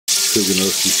cooking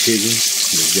up some chicken.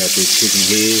 They got their chicken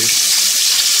head.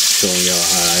 Showing y'all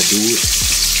how I do it.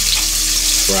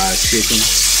 Fried chicken.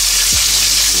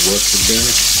 What's for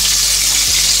dinner?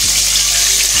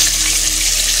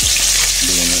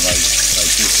 Doing it like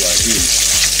this right here.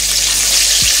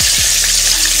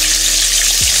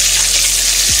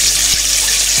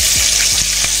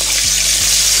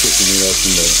 Cooking it up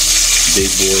in the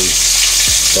big boy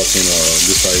fucking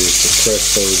this right here is the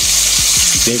Presto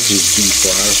vintage deep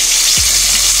fryer.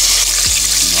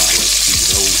 Now let's keep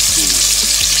it old school.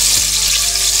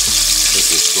 Put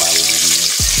this flour on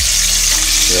there.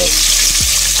 Yep.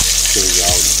 Show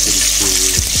y'all the pretty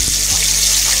cool.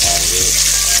 All that.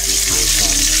 Just a little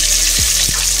something.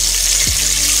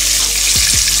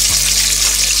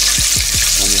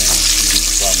 I'm gonna deep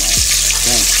fry my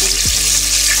transport.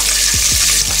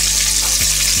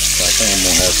 So I think I'm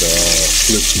gonna have to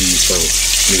flip these so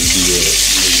maybe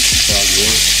some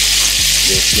progress.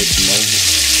 They'll flip them over.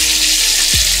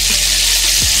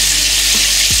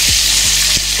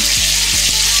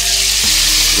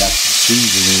 Got the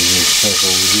seasonings and stuff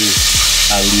over here.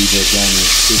 I leave that down in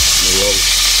 6 in a row.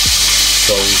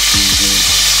 Soul seasoning,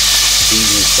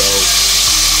 season salt.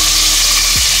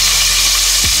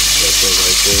 Got that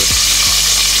right there.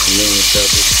 Lemon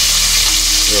pepper.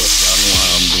 Yeah, y'all know how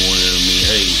I'm doing it. I mean,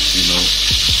 hey, you know,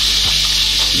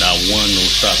 not one, no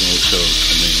stop, no show.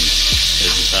 I mean,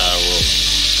 this is how I roll.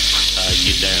 How I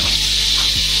get down.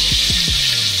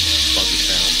 Fucking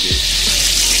sound, bitch.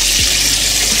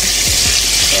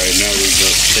 Alright, now we're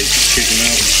just take the chicken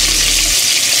out.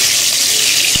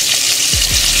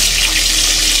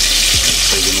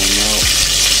 Take it on out.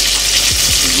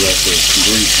 We got the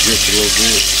grease drip a little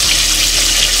bit.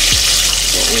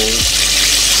 The oil.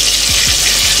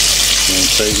 And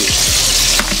take it.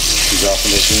 Drop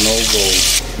it up in an old bowl.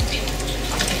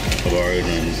 I've already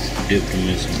done dipped them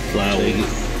in some flour. Take it.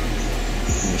 I'm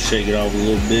gonna shake it off a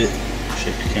little bit.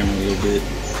 Shake the camera a little bit.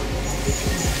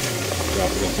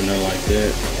 Drop it up in there like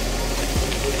that.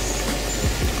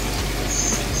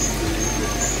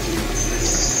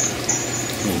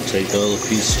 I'm gonna take the other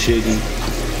piece of chicken.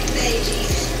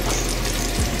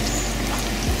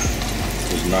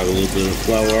 Just knock a little bit of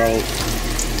flour out.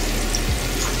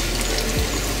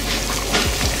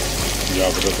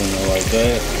 Drop it up in there like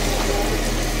that.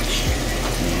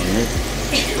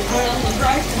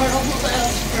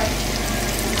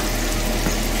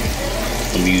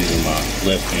 I'm using my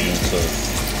left hand to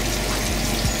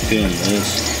film this.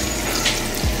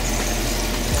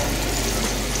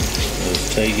 Let's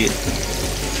take it.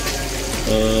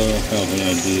 How can I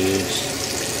do this?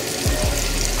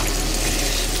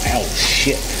 Ow,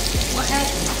 shit. What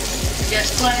happened?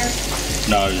 Just flared?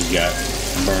 No, I just got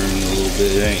burned a little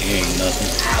bit. It ain't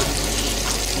nothing.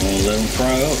 I'm gonna let them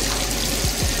fry up.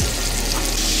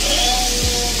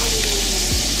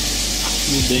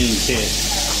 You dang cat.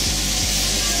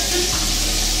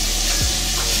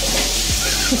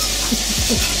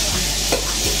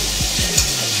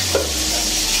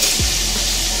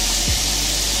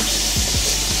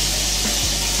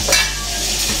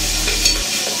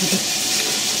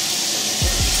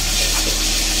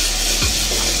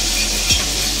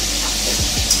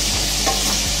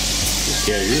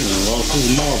 Yeah, you done lost his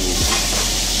marbles.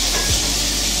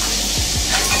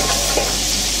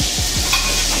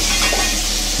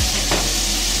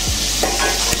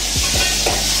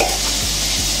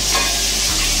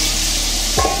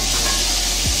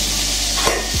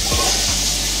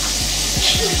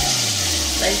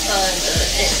 They find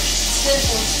it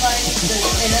simple things in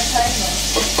entertainment.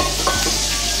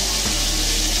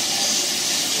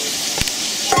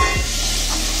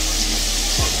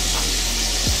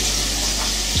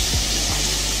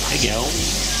 There you go.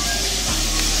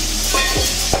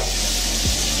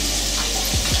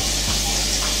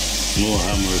 More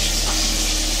hammers.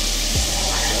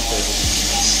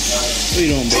 What you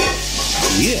doing, boy?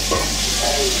 Yeah.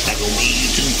 I gonna be you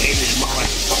too, baby, boy.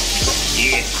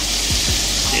 Yeah.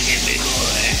 Look at me,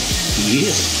 boy.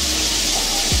 Yeah.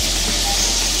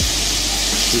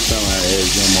 This time I had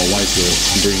my wife to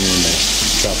bring in that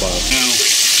chop off. Now,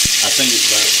 I think it's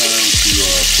about time to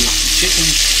flip the chicken.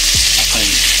 I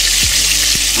think.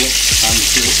 Yep, time to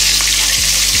flip it.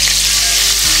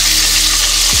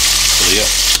 So yeah.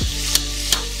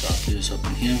 Drop this up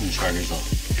in here and try this off.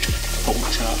 Pork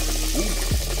chop. Ooh.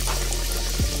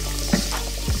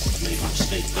 Made a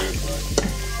mistake there, but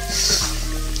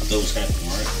those happen,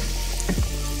 right?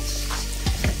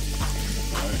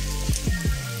 Alright.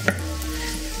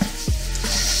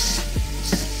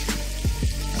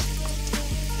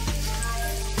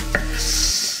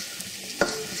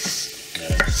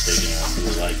 Yeah, taking out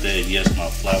like that. Yes, my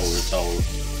flour is all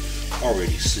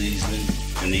already seasoned,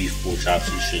 and these pork chops,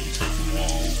 it shouldn't take them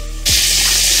long.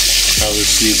 So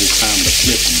let's see if it's time to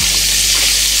flip them.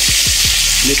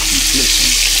 Flip them.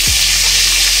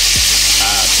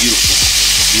 Ah, beautiful,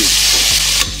 beautiful.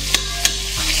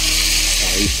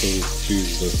 Alright, so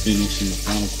here's the finish and the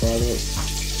final product.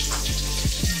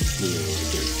 Look at it right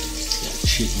there. Got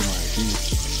chicken right here.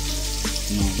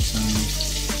 You know what I'm saying?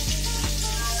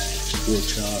 Pork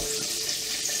chop.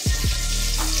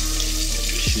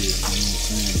 Shit, you know what I'm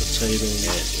saying? Potatoes.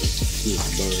 Flip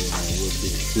the bird on a little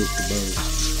bit. Flip the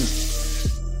bird.